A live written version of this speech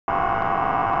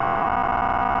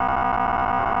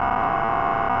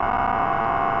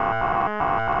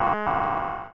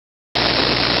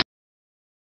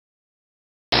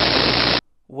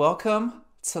Welcome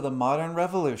to the modern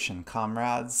revolution,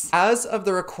 comrades. As of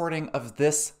the recording of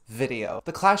this video,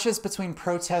 the clashes between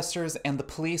protesters and the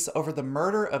police over the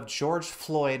murder of George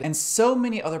Floyd and so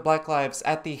many other Black lives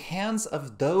at the hands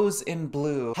of those in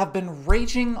blue have been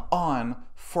raging on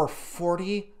for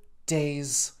 40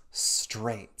 days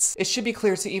straight. It should be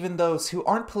clear to even those who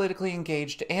aren't politically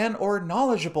engaged and or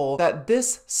knowledgeable that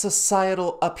this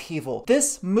societal upheaval,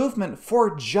 this movement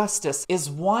for justice, is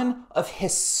one of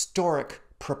historic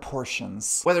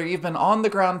proportions. Whether you've been on the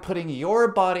ground putting your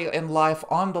body and life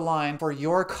on the line for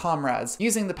your comrades,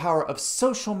 using the power of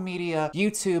social media,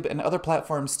 YouTube, and other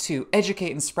platforms to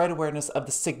educate and spread awareness of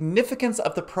the significance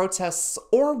of the protests,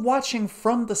 or watching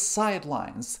from the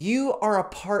sidelines, you are a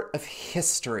part of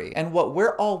history, and what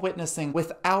we're all witnessing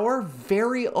with our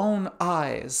very own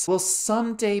eyes will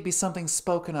someday be something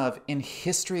spoken of in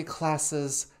history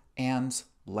classes and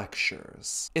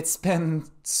lectures. It's been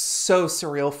so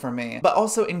surreal for me, but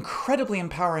also incredibly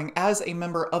empowering as a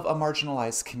member of a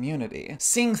marginalized community.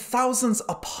 Seeing thousands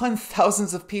upon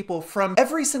thousands of people from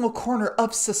every single corner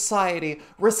of society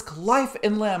risk life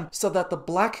and limb so that the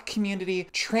Black community,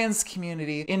 trans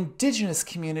community, indigenous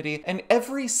community, and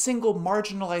every single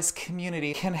marginalized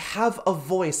community can have a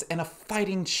voice and a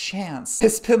fighting chance.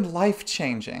 It's been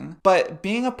life-changing. But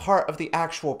being a part of the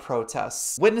actual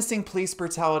protests, witnessing police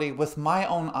brutality with my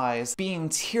own eyes, being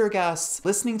tear gassed,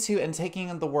 listening to and taking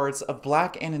in the words of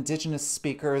Black and Indigenous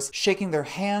speakers, shaking their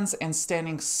hands and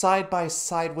standing side by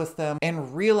side with them,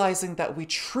 and realizing that we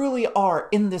truly are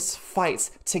in this fight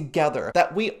together,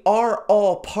 that we are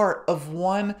all part of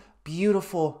one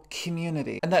beautiful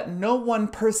community, and that no one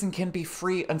person can be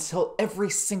free until every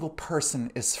single person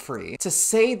is free. To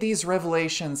say these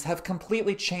revelations have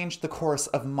completely changed the course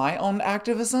of my own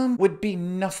activism would be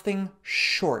nothing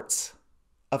short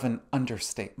of an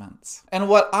understatement. And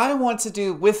what I want to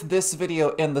do with this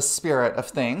video in the spirit of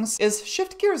things is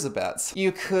shift gears a bit.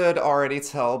 You could already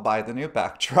tell by the new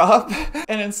backdrop.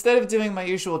 And instead of doing my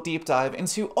usual deep dive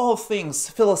into all things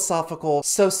philosophical,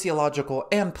 sociological,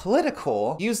 and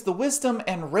political, use the wisdom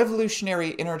and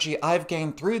revolutionary energy I've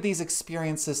gained through these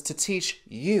experiences to teach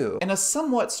you, in a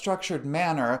somewhat structured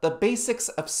manner, the basics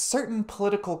of certain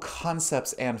political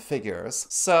concepts and figures.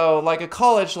 So, like a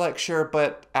college lecture,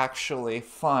 but actually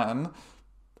fun.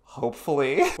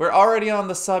 Hopefully. We're already on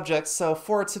the subject, so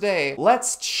for today,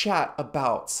 let's chat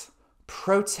about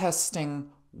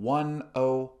protesting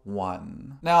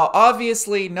 101. Now,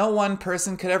 obviously, no one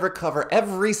person could ever cover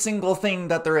every single thing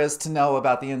that there is to know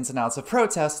about the ins and outs of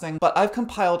protesting, but I've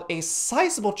compiled a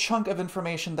sizable chunk of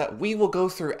information that we will go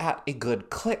through at a good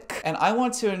click. And I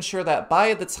want to ensure that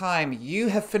by the time you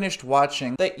have finished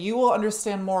watching, that you will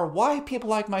understand more why people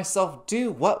like myself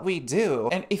do what we do.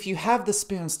 And if you have the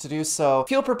spoons to do so,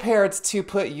 feel prepared to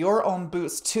put your own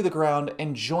boots to the ground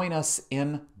and join us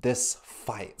in this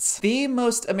fight. The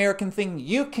most American thing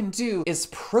you can do is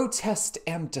protest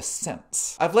and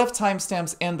dissent. I've left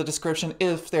timestamps in the description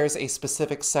if there's a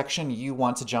specific section you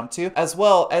want to jump to, as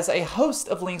well as a host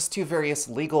of links to various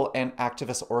legal and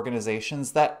activist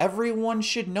organizations that everyone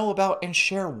should know about and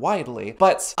share widely.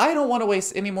 But I don't want to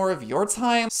waste any more of your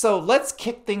time, so let's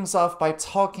kick things off by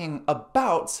talking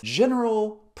about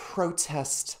general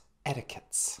protest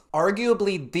etiquette.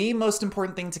 Arguably, the most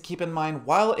important thing to keep in mind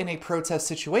while in a protest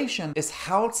situation is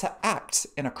how to act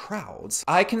in a crowd.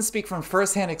 I can speak from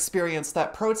firsthand experience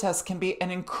that protests can be an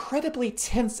incredibly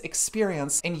tense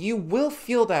experience, and you will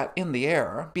feel that in the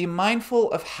air. Be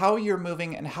mindful of how you're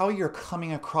moving and how you're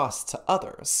coming across to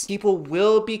others. People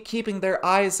will be keeping their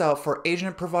eyes out for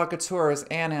agent provocateurs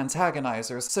and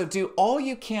antagonizers, so do all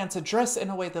you can to dress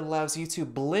in a way that allows you to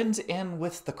blend in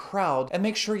with the crowd, and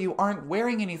make sure you aren't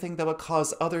wearing anything that would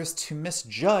cause others to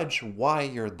misjudge why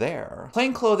you're there.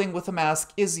 Plain clothing with a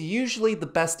mask is usually the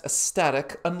best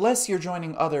aesthetic unless you're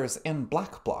joining others in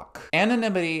Bloc.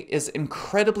 Anonymity is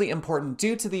incredibly important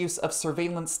due to the use of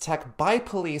surveillance tech by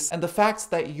police and the fact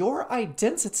that your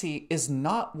identity is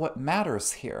not what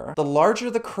matters here. The larger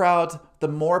the crowd, the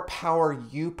more power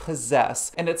you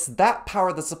possess, and it's that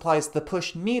power that supplies the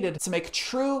push needed to make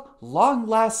true,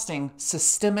 long-lasting,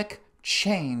 systemic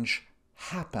change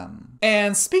happen.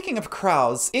 And speaking of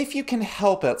crowds, if you can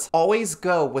help it, always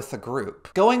go with a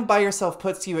group. Going by yourself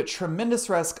puts you at tremendous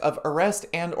risk of arrest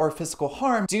and or physical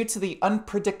harm due to the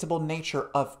unpredictable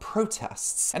nature of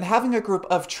protests. And having a group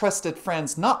of trusted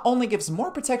friends not only gives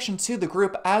more protection to the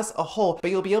group as a whole,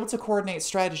 but you'll be able to coordinate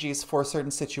strategies for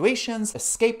certain situations,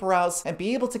 escape routes, and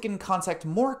be able to get in contact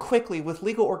more quickly with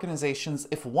legal organizations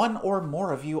if one or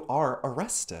more of you are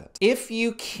arrested. If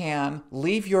you can,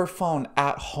 leave your phone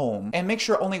at home and make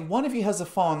sure only one of you has a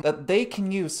phone that they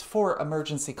can use for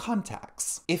emergency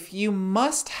contacts. If you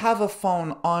must have a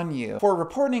phone on you for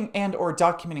reporting and or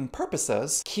documenting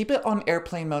purposes, keep it on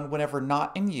airplane mode whenever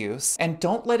not in use, and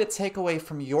don't let it take away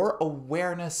from your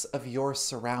awareness of your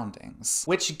surroundings.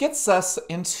 Which gets us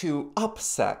into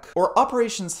OPSEC, or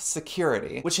Operations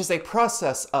Security, which is a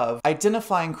process of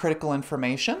identifying critical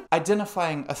information,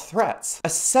 identifying a threat,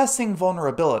 assessing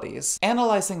vulnerabilities,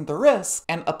 analyzing the risk,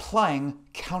 and applying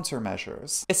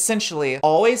countermeasures. Essentially,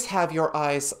 always have your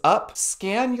eyes up,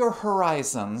 scan your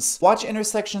horizons, watch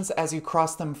intersections as you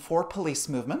cross them for police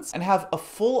movements, and have a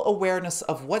full awareness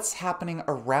of what's happening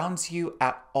around you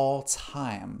at all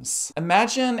times.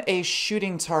 Imagine a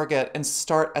shooting target and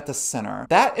start at the center.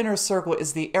 That inner circle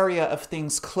is the area of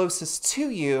things closest to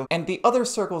you, and the other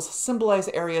circles symbolize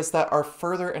areas that are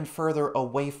further and further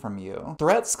away from you.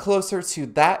 Threats closer to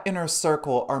that inner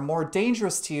circle are more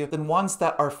dangerous to you than ones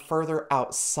that are further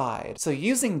outside. So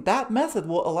using that method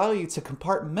will allow you to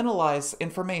compartmentalize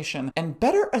information and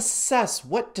better assess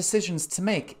what decisions to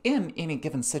make in any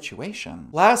given situation.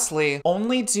 Lastly,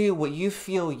 only do what you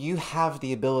feel you have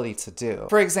the ability to do.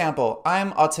 For example,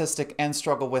 I'm autistic and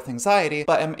struggle with anxiety,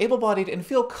 but am able-bodied and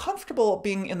feel comfortable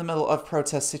being in the middle of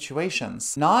protest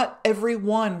situations. Not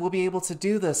everyone will be able to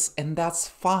do this, and that's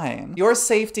fine. Your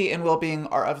safety and well-being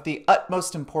are of the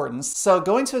utmost importance, so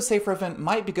going to a safer event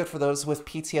might be good for those with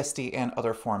PTSD and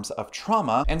other forms of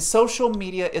trauma, and social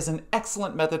media is an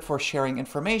excellent method for sharing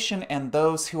information and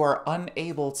those who are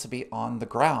unable to be on the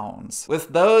grounds.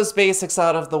 With those basics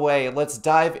out of the way, let's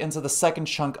dive into the second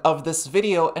chunk of this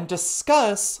video and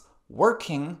discuss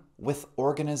working with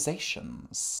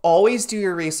organizations. Always do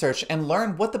your research and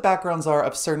learn what the backgrounds are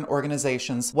of certain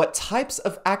organizations, what types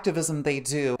of activism they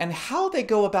do, and how they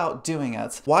go about doing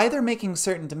it, why they're making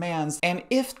certain demands, and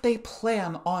if they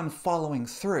plan on following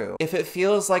through. If it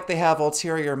feels like they have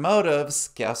ulterior motives,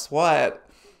 guess what?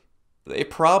 They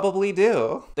probably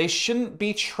do. They shouldn't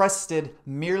be trusted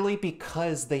merely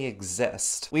because they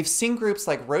exist. We've seen groups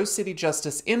like Rose City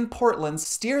Justice in Portland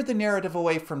steer the narrative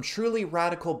away from truly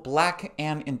radical Black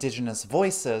and Indigenous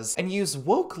voices and use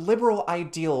woke liberal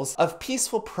ideals of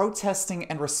peaceful protesting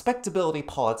and respectability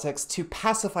politics to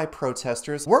pacify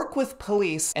protesters, work with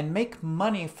police, and make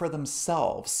money for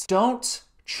themselves. Don't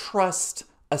trust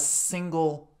a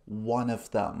single one of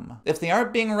them. If they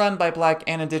aren't being run by Black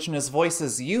and Indigenous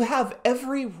voices, you have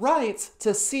every right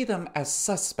to see them as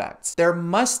suspects. There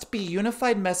must be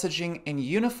unified messaging and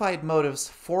unified motives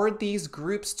for these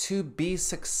groups to be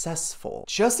successful.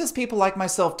 Just as people like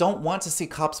myself don't want to see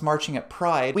cops marching at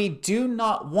Pride, we do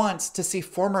not want to see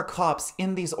former cops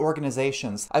in these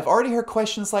organizations. I've already heard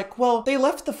questions like, well, they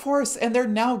left the force and they're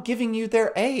now giving you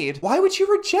their aid. Why would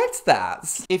you reject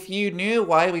that? If you knew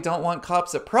why we don't want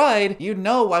cops at Pride, you'd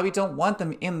know why we don't want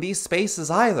them in these spaces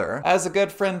either. As a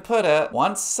good friend put it,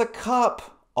 once a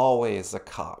cop, always a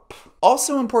cop.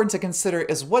 Also important to consider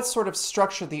is what sort of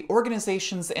structure the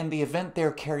organizations and the event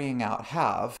they're carrying out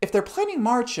have. If they're planning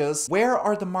marches, where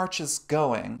are the marches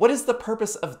going? What is the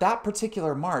purpose of that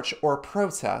particular march or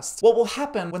protest? What will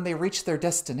happen when they reach their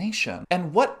destination?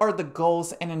 And what are the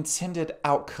goals and intended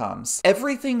outcomes?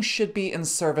 Everything should be in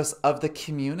service of the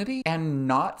community and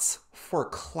not for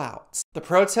clout. The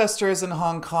protesters in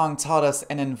Hong Kong taught us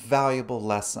an invaluable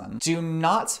lesson. Do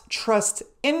not trust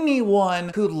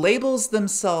anyone who labels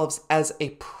themselves as a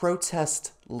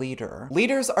protest leader.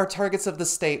 Leaders are targets of the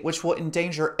state, which will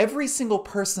endanger every single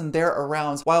person they're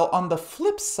around, while on the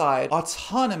flip side,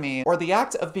 autonomy, or the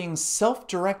act of being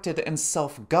self-directed and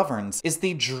self-governed, is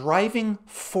the driving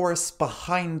force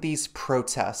behind these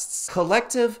protests.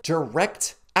 Collective,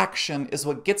 direct action is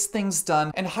what gets things done,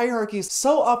 and hierarchies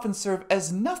so often serve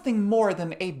as nothing more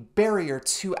than a barrier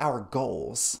to our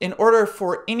goals. In order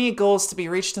for any goals to be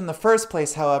reached in the first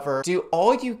place, however, do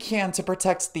all you can to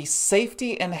protect the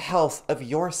safety and health of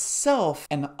yourself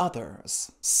and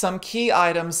others. Some key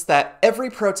items that every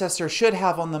protester should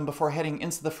have on them before heading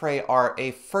into the fray are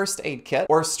a first aid kit,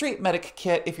 or street medic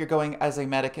kit if you're going as a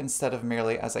medic instead of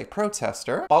merely as a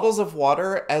protester, bottles of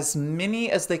water, as many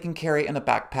as they can carry in a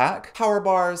backpack, power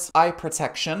bars, eye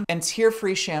protection, and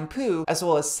tear-free shampoo, as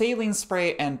well as saline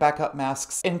spray and backup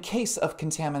masks in case of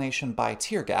contamination by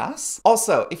tear gas.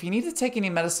 Also, if you need to take any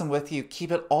medicine with you,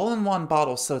 keep it all in one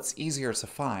bottle so it's easier to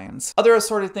find. Other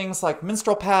assorted things like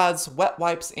menstrual pads, wet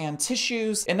wipes, and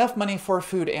tissues, enough money for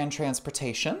food and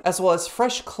transportation, as well as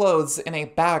fresh clothes in a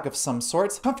bag of some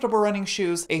sort, comfortable running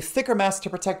shoes, a thicker mask to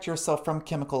protect yourself from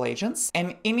chemical agents,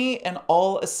 and any and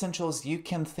all essentials you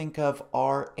can think of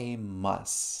are a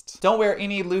must. Don't wear any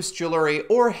any loose jewelry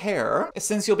or hair,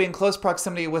 since you'll be in close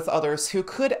proximity with others who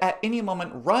could at any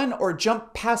moment run or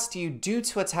jump past you due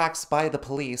to attacks by the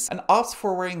police, and opt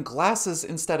for wearing glasses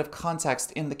instead of contacts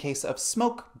in the case of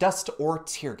smoke, dust, or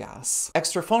tear gas.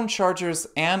 Extra phone chargers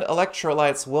and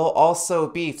electrolytes will also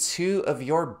be two of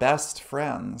your best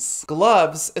friends.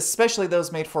 Gloves, especially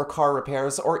those made for car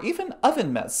repairs or even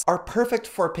oven mitts, are perfect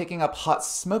for picking up hot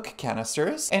smoke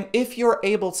canisters, and if you're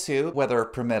able to, weather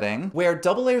permitting, wear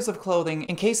double layers of clothing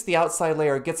in case the outside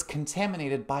layer gets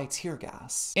contaminated by tear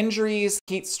gas. Injuries,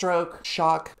 heat stroke,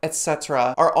 shock,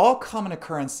 etc. are all common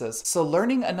occurrences, so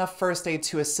learning enough first aid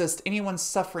to assist anyone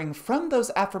suffering from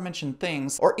those aforementioned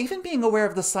things, or even being aware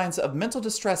of the signs of mental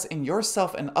distress in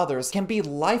yourself and others, can be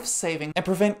life-saving and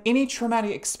prevent any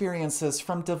traumatic experiences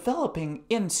from developing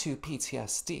into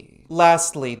PTSD.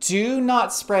 Lastly, do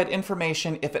not spread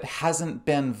information if it hasn't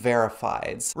been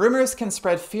verified. Rumors can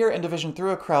spread fear and division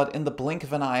through a crowd in the blink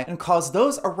of an eye and cause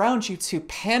those around you to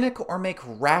panic or make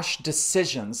rash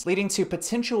decisions, leading to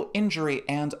potential injury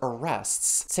and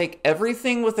arrests. Take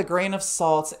everything with a grain of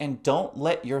salt and don't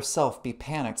let yourself be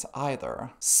panicked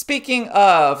either. Speaking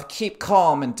of keep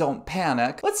calm and don't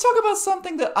panic, let's talk about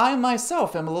something that I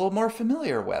myself am a little more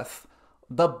familiar with: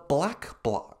 the Black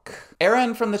Bloc.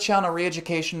 Aaron from the channel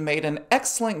Reeducation made an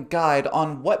excellent guide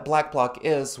on what Black Bloc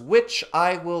is, which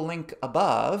I will link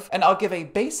above, and I'll give a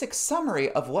basic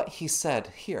summary of what he said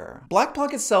here. Black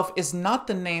Bloc itself is not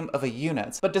the name of a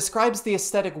unit, but describes the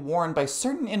aesthetic worn by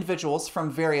certain individuals from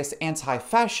various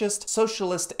anti-fascist,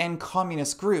 socialist, and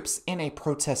communist groups in a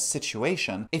protest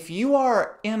situation. If you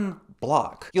are in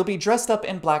Bloc, you'll be dressed up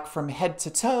in black from head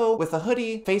to toe with a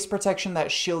hoodie, face protection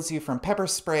that shields you from pepper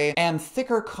spray, and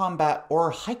thicker combat or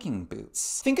hiking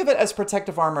boots. Think of it as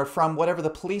protective armor from whatever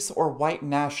the police or white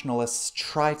nationalists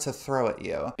try to throw at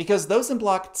you. Because those in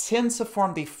Bloc tend to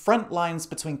form the front lines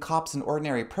between cops and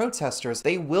ordinary protesters,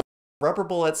 they will rubber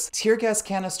bullets, tear gas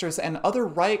canisters, and other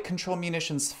riot control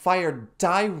munitions fired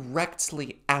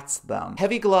directly at them.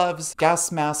 Heavy gloves,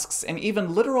 gas masks, and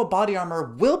even literal body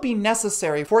armor will be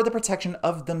necessary for the protection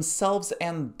of themselves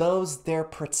and those they're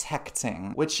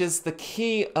protecting, which is the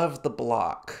key of the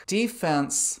Bloc.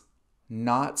 Defense,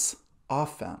 not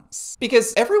offense.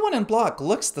 Because everyone in Bloc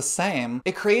looks the same,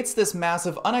 it creates this mass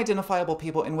of unidentifiable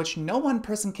people in which no one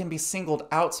person can be singled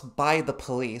out by the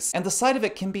police, and the sight of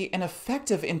it can be an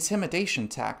effective intimidation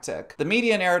tactic. The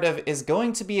media narrative is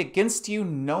going to be against you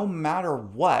no matter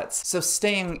what, so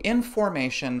staying in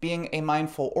formation, being a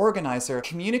mindful organizer,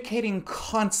 communicating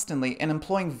constantly, and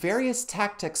employing various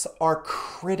tactics are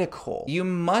critical. You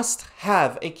must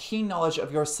have a keen knowledge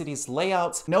of your city's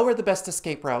layout, know where the best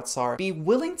escape routes are, be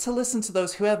willing to listen to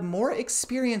those who have more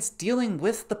experience dealing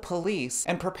with the police,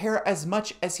 and prepare as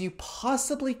much as you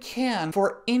possibly can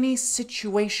for any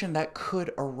situation that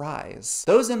could arise.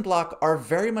 Those in Bloc are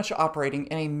very much operating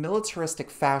in a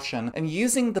militaristic fashion and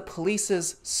using the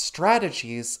police's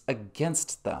strategies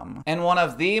against them. And one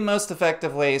of the most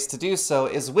effective ways to do so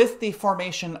is with the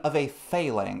formation of a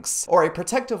phalanx, or a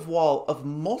protective wall of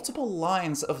multiple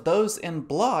lines of those in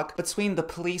Bloc between the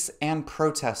police and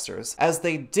protesters, as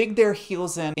they dig their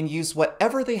heels in and use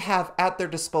whatever they have at their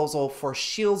disposal for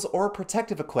shields or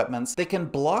protective equipment. They can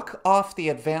block off the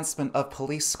advancement of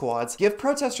police squads, give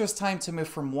protesters time to move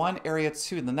from one area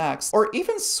to the next, or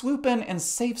even swoop in and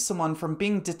save someone from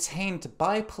being detained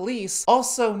by police,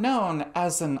 also known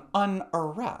as an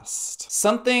unarrest.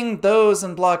 Something those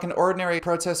in Bloc and ordinary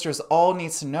protesters all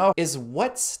need to know is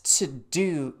what to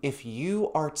do if you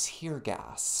are tear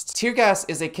gassed. Tear gas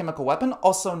is a chemical weapon,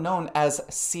 also known as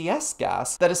CS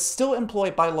gas, that is still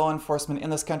employed by law enforcement in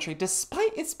this country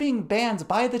despite its being banned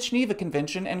by the Geneva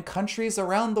Convention and countries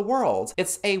around the world.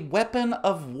 It's a weapon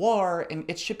of war and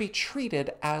it should be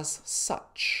treated as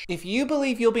such. If you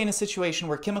believe you'll be in a situation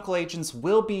where chemical agents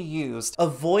will be used,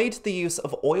 avoid the use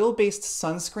of oil-based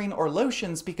sunscreen or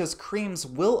lotions because creams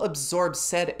will absorb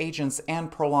said agents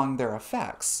and prolong their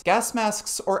effects. Gas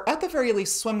masks, or at the very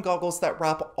least swim goggles that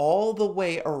wrap all the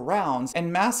way around,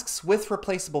 and masks with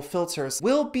replaceable filters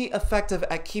will be effective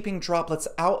at keeping droplets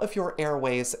out of your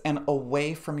airways and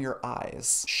away from your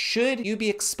eyes. Should you be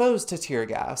exposed to tear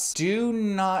gas, do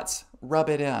not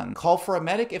rub it in. Call for a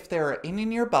medic if there are any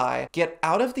nearby, get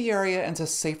out of the area into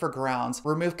safer grounds,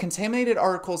 remove contaminated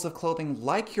articles of clothing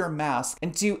like your mask,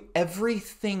 and do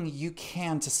everything you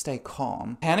can to stay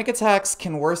calm. Panic attacks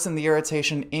can worsen the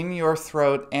irritation in your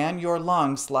throat and your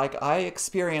lungs like I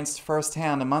experienced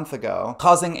firsthand a month ago,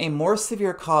 causing a more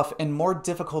severe cough and more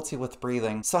difficulty with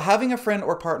breathing. So having a friend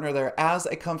or partner there as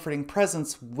a comforting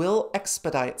presence will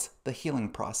expedite the healing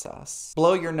process.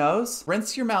 Blow your nose,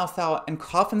 rinse your mouth out, and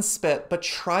cough and spit, but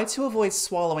try to avoid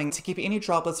swallowing to keep any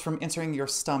droplets from entering your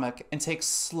stomach, and take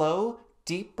slow,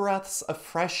 deep breaths of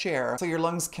fresh air so your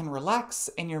lungs can relax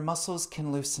and your muscles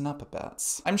can loosen up a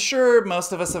bit. I'm sure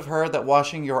most of us have heard that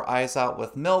washing your eyes out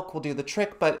with milk will do the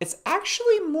trick, but it's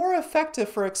actually more effective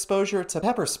for exposure to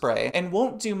pepper spray and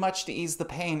won't do much to ease the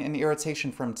pain and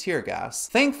irritation from tear gas.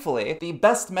 Thankfully, the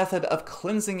best method of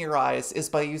cleansing your eyes is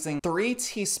by using 3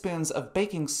 teaspoons of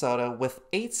baking soda with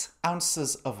 8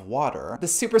 ounces of water.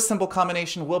 This super simple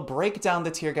combination will break down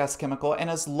the tear gas chemical, and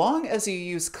as long as you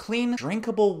use clean,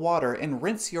 drinkable water and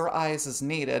rinse your eyes as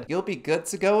needed, you'll be good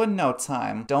to go in no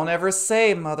time. Don't ever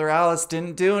say Mother Alice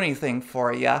didn't do anything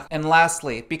for ya. And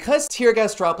lastly, because tear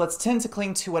gas droplets tend to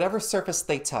cling to whatever surface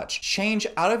they touch, change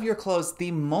out of your clothes the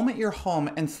moment you're home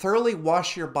and thoroughly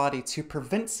wash your body to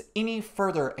prevent any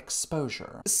further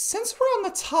exposure. Since we're on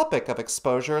the topic of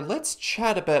exposure, let's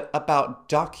chat a bit about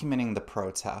documenting the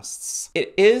protests.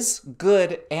 It is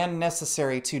good and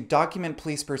necessary to document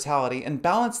police brutality and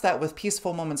balance that with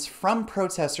peaceful moments from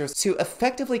protesters to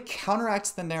effectively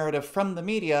counteract the narrative from the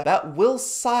media that will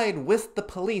side with the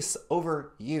police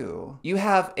over you. You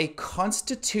have a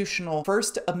constitutional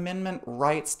First Amendment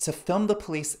right to film the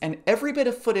police, and every bit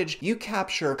of footage you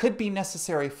capture could be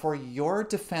necessary for your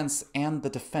defense and the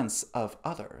defense of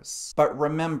others. But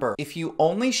remember, if you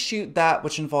only shoot that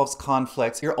which involves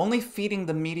conflict, you're only feeding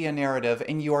the media narrative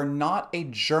and you are not a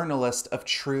journalist of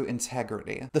true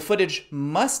integrity. The footage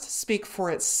must speak for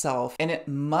itself, and it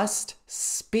must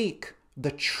speak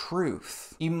the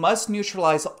truth. You must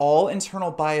neutralize all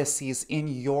internal biases in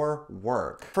your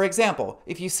work. For example,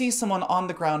 if you see someone on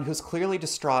the ground who's clearly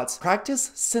distraught,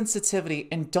 practice sensitivity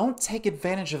and don't take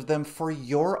advantage of them for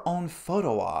your own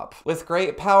photo op. With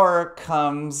great power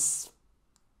comes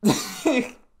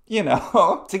you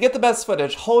know. To get the best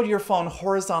footage, hold your phone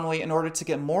horizontally in order to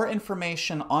get more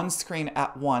information on screen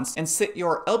at once, and sit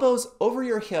your elbows over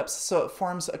your hips so it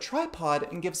forms a tripod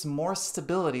and gives more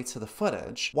stability to the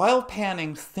footage. While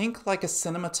panning, think like a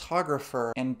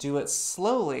cinematographer and do it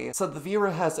slowly so the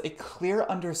viewer has a clear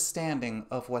understanding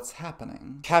of what's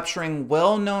happening. Capturing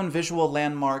well-known visual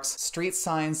landmarks, street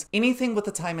signs, anything with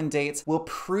the time and date will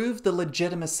prove the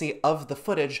legitimacy of the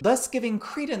footage, thus giving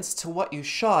credence to what you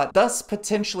shot, thus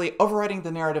potentially overriding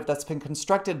the narrative that's been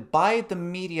constructed by the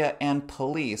media and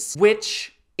police,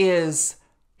 which is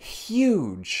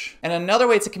huge. And another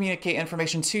way to communicate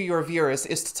information to your viewers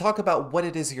is to talk about what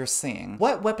it is you're seeing.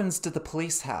 What weapons do the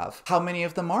police have? How many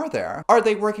of them are there? Are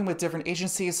they working with different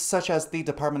agencies such as the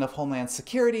Department of Homeland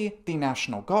Security, the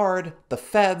National Guard, the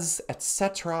feds,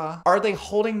 etc.? Are they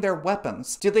holding their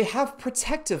weapons? Do they have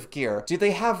protective gear? Do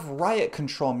they have riot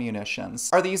control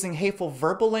munitions? Are they using hateful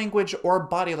verbal language or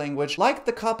body language like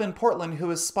the cop in Portland who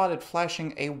was spotted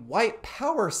flashing a white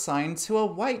power sign to a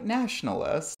white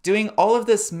nationalist? Doing all of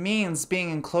this means being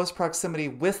in close proximity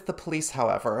with the police,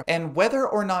 however, and whether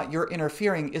or not you're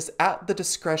interfering is at the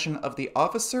discretion of the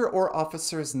officer or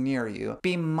officers near you.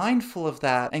 Be mindful of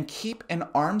that and keep an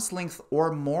arm's length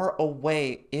or more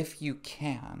away if you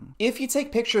can. If you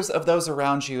take pictures of those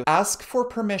around you, ask for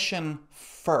permission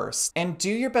first, and do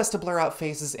your best to blur out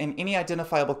faces and any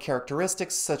identifiable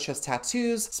characteristics such as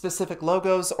tattoos, specific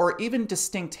logos, or even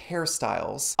distinct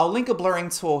hairstyles. I'll link a blurring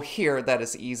tool here that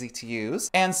is easy to use,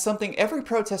 and something every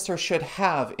protester should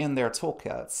have in their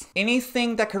toolkits.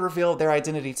 Anything that could reveal their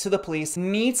identity to the police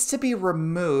needs to be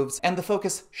removed, and the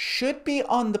focus should be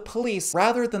on the police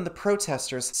rather than the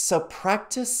protesters, so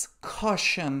practice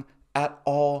caution at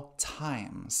all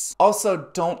times. Also,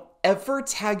 don't ever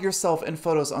tag yourself in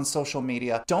photos on social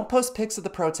media. Don't post pics of the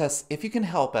protests if you can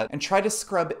help it, and try to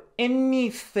scrub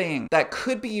anything that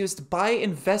could be used by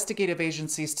investigative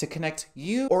agencies to connect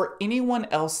you or anyone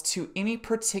else to any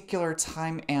particular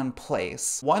time and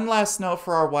place. One last note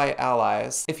for our white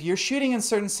allies. If you're shooting in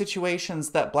certain situations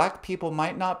that Black people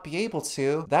might not be able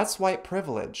to, that's white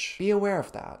privilege. Be aware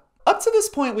of that. Up to this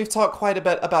point, we've talked quite a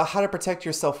bit about how to protect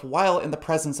yourself while in the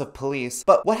presence of police,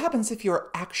 but what happens if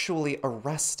you're actually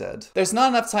arrested? There's not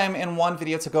enough time in one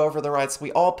video to go over the rights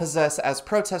we all possess as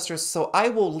protesters, so I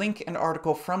will link an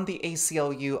article from the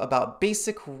ACLU about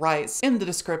basic rights in the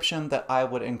description that I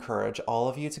would encourage all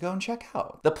of you to go and check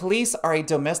out. The police are a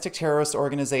domestic terrorist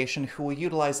organization who will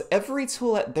utilize every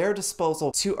tool at their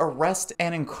disposal to arrest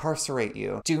and incarcerate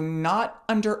you. Do not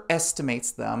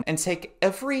underestimate them, and take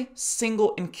every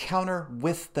single encounter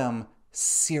with them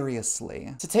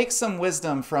seriously. To take some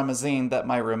wisdom from a zine that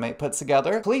my roommate put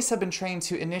together, police have been trained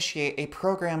to initiate a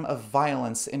program of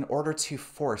violence in order to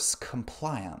force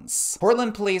compliance.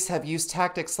 Portland police have used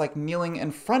tactics like kneeling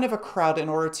in front of a crowd in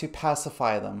order to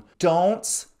pacify them.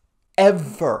 Don't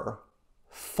ever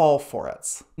fall for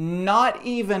it. Not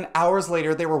even hours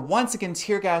later, they were once again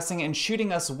tear gassing and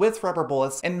shooting us with rubber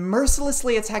bullets and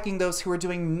mercilessly attacking those who were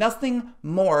doing nothing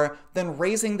more than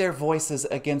raising their voices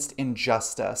against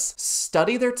injustice.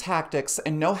 Study their tactics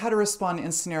and know how to respond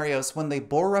in scenarios when they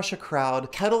bull rush a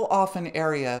crowd, kettle off an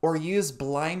area, or use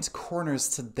blind corners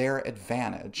to their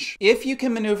advantage. If you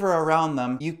can maneuver around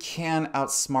them, you can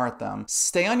outsmart them.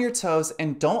 Stay on your toes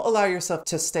and don't allow yourself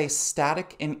to stay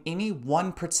static in any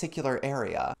one particular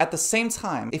area. At the same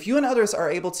time, if you and others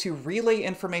are able to relay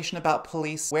information about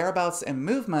police whereabouts and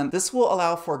movement, this will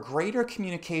allow for greater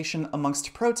communication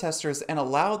amongst protesters and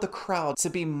allow the crowd to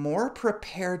be more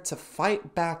prepared to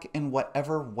fight back in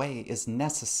whatever way is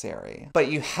necessary.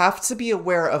 But you have to be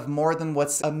aware of more than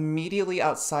what's immediately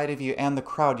outside of you and the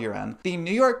crowd you're in. The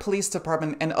New York Police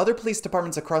Department and other police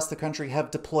departments across the country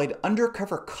have deployed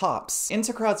undercover cops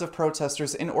into crowds of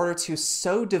protesters in order to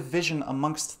sow division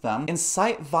amongst them,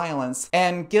 incite violence,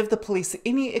 and give the police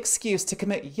any excuse to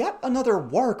commit yet another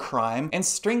war crime and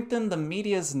strengthen the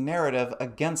media's narrative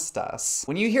against us.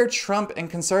 When you hear Trump and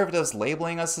conservatives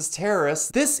labeling us as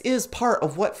terrorists, this is part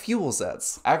of what fuels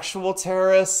it. Actual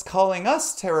terrorists calling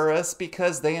us terrorists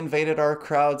because they invaded our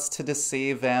crowds to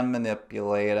deceive and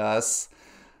manipulate us.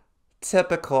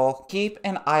 Typical. Keep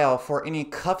an eye out for any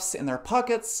cuffs in their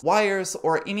pockets, wires,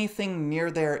 or anything near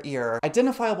their ear,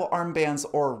 identifiable armbands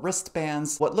or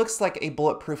wristbands, what looks like a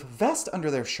bulletproof vest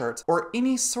under their shirt, or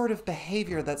any sort of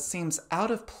behavior that seems out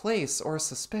of place or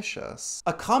suspicious.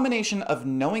 A combination of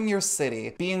knowing your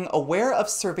city, being aware of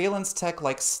surveillance tech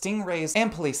like stingrays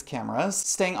and police cameras,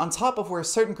 staying on top of where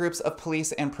certain groups of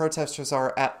police and protesters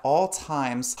are at all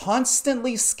times,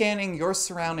 constantly scanning your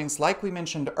surroundings like we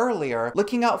mentioned earlier,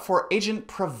 looking out for agent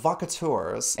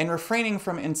provocateurs, and refraining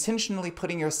from intentionally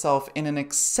putting yourself in an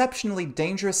exceptionally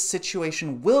dangerous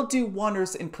situation will do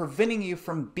wonders in preventing you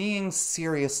from being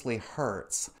seriously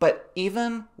hurt. But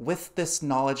even with this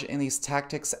knowledge and these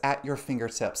tactics at your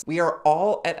fingertips, we are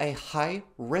all at a high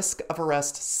risk of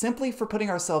arrest simply for putting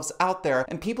ourselves out there,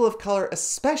 and people of color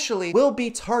especially will be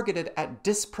targeted at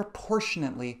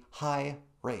disproportionately high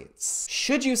rates.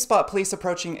 Should you spot police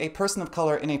approaching a person of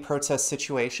color in a protest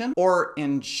situation, or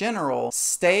in general,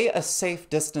 stay a safe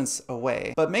distance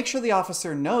away. But make sure the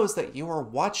officer knows that you are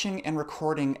watching and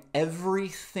recording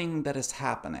everything that is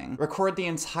happening. Record the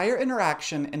entire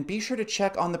interaction and be sure to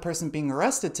check on the person being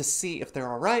arrested to see if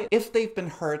they're alright, if they've been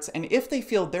hurt, and if they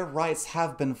feel their rights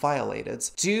have been violated.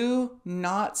 Do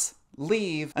not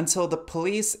leave until the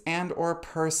police and or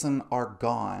person are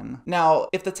gone. Now,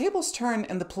 if the tables turn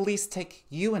and the police take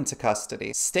you into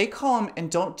custody, stay calm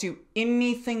and don't do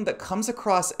anything that comes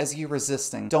across as you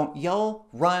resisting. Don't yell,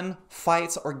 run,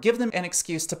 fight, or give them an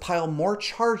excuse to pile more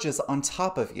charges on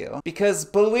top of you. Because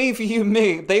believe you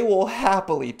me, they will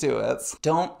happily do it.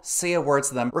 Don't say a word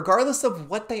to them. Regardless of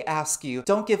what they ask you,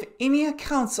 don't give any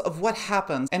accounts of what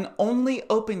happened, and only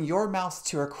open your mouth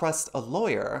to request a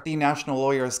lawyer. The National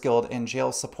Lawyers Guild and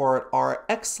jail support are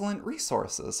excellent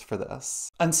resources for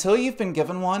this. Until you've been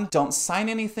given one, don't sign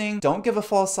anything, don't give a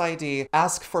false ID,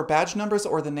 ask for badge numbers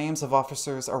or the names of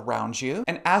officers around you,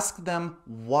 and ask them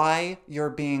why you're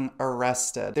being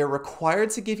arrested. They're required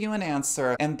to give you an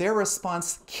answer, and their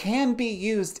response can be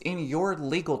used in your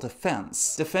legal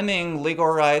defense. Defending legal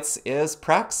rights is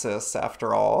praxis,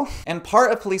 after all. And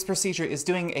part of police procedure is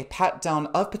doing a pat down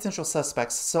of potential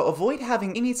suspects, so avoid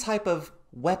having any type of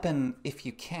weapon if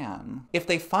you can. If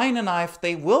they find a knife,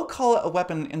 they will call it a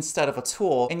weapon instead of a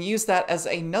tool and use that as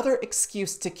another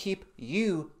excuse to keep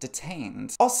you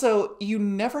detained. Also, you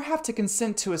never have to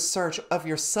consent to a search of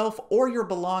yourself or your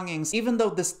belongings, even though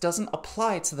this doesn't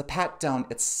apply to the pat-down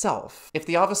itself. If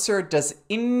the officer does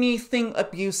anything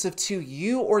abusive to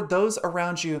you or those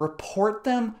around you, report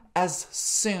them as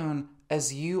soon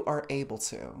as you are able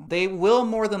to. They will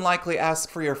more than likely ask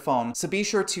for your phone, so be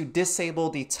sure to disable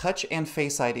the touch and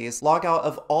face IDs, log out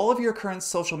of all of your current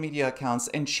social media accounts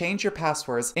and change your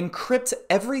passwords, encrypt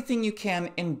everything you can,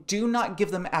 and do not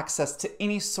give them access to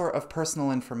any sort of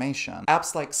personal information.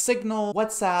 Apps like Signal,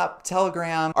 WhatsApp,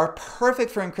 Telegram are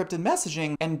perfect for encrypted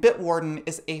messaging, and Bitwarden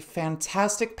is a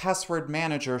fantastic password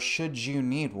manager should you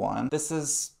need one. This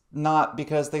is not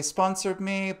because they sponsored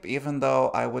me, even though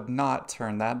I would not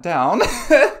turn that down.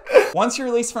 Once you're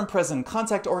released from prison,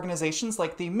 contact organizations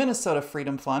like the Minnesota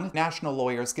Freedom Fund, National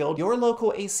Lawyers Guild, your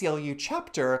local ACLU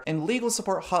chapter, and legal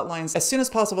support hotlines as soon as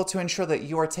possible to ensure that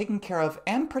you are taken care of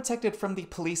and protected from the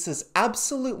police's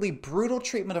absolutely brutal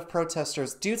treatment of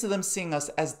protesters due to them seeing us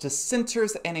as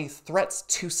dissenters and a threat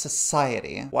to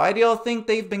society. Why do y'all think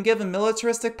they've been given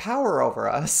militaristic power over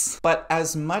us? But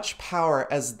as much power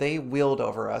as they wield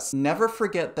over us, never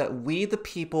forget that we the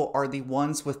people are the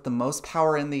ones with the most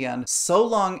power in the end, so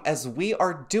long as we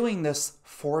are doing this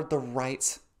for the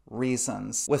right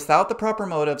reasons. Without the proper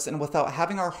motives and without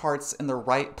having our hearts in the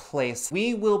right place,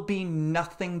 we will be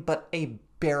nothing but a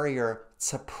barrier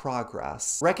to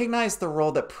progress. Recognize the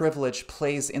role that privilege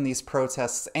plays in these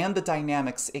protests and the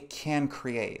dynamics it can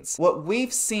create. What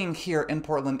we've seen here in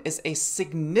Portland is a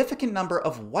significant number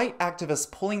of white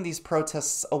activists pulling these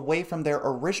protests away from their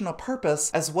original purpose,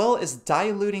 as well as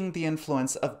diluting the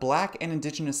influence of Black and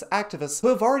Indigenous activists who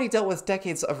have already dealt with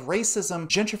decades of racism,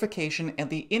 gentrification,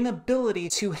 and the inability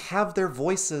to have their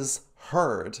voices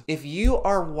heard. If you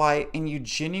are white and you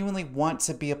genuinely want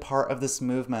to be a part of this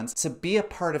movement, to be a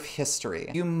part of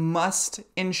history, you must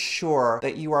ensure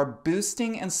that you are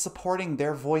boosting and supporting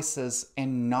their voices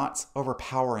and not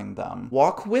overpowering them.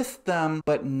 Walk with them,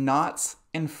 but not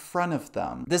in front of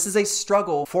them. This is a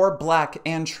struggle for Black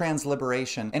and trans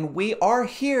liberation, and we are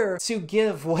here to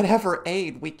give whatever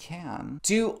aid we can.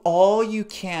 Do all you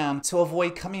can to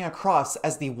avoid coming across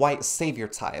as the white savior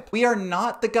type. We are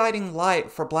not the guiding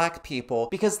light for Black people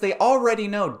because they already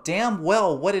know damn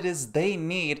well what it is they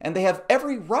need, and they have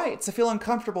every right to feel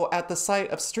uncomfortable at the sight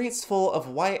of streets full of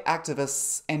white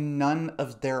activists and none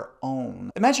of their own.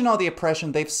 Imagine all the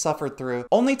oppression they've suffered through,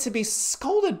 only to be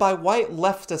scolded by white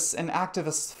leftists and activists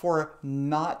for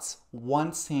not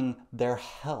wanting their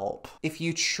help. If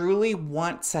you truly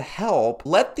want to help,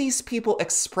 let these people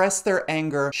express their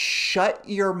anger, shut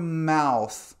your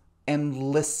mouth, and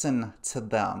listen to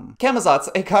them. Kamazotz,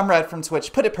 a comrade from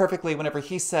Twitch, put it perfectly whenever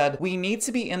he said, "We need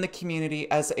to be in the community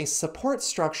as a support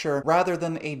structure rather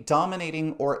than a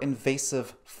dominating or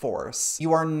invasive force.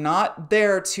 You are not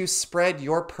there to spread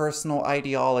your personal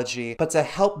ideology, but to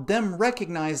help them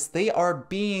recognize they are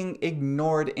being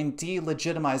ignored and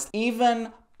delegitimized,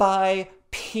 even by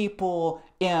people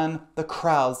in the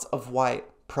crowds of white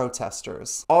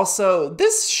protesters." Also,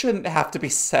 this shouldn't have to be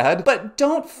said, but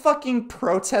don't fucking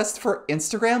protest for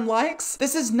Instagram likes.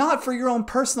 This is not for your own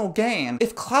personal gain.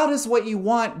 If clout is what you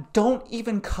want, don't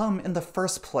even come in the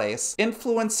first place.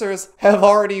 Influencers have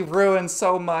already ruined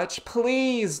so much.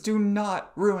 Please do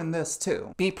not ruin this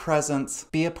too. Be present,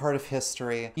 be a part of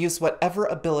history, use whatever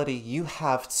ability you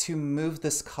have to move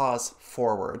this cause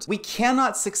forward. We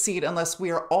cannot succeed unless we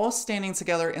are all standing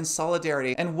together in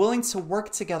solidarity and willing to work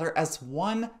together as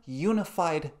one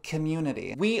unified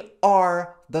community. We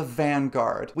are the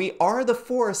vanguard. We are the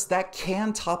force that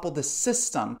can topple the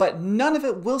system, but none of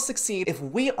it will succeed if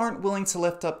we aren't willing to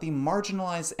lift up the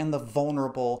marginalized and the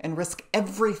vulnerable and risk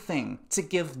everything to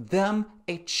give them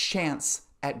a chance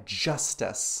at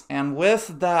justice. And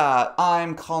with that,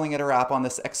 I'm calling it a wrap on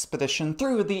this expedition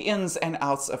through the ins and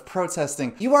outs of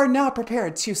protesting. You are now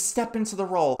prepared to step into the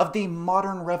role of the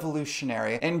modern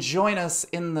revolutionary and join us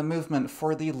in the movement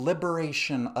for the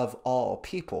liberation of all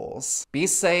peoples. Be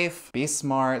safe, be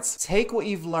smart, take what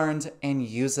you've learned and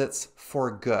use it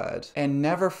for good. And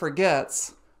never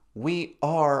forget, we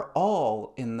are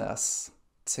all in this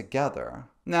together.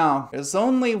 Now, there's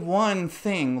only one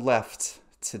thing left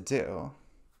to do.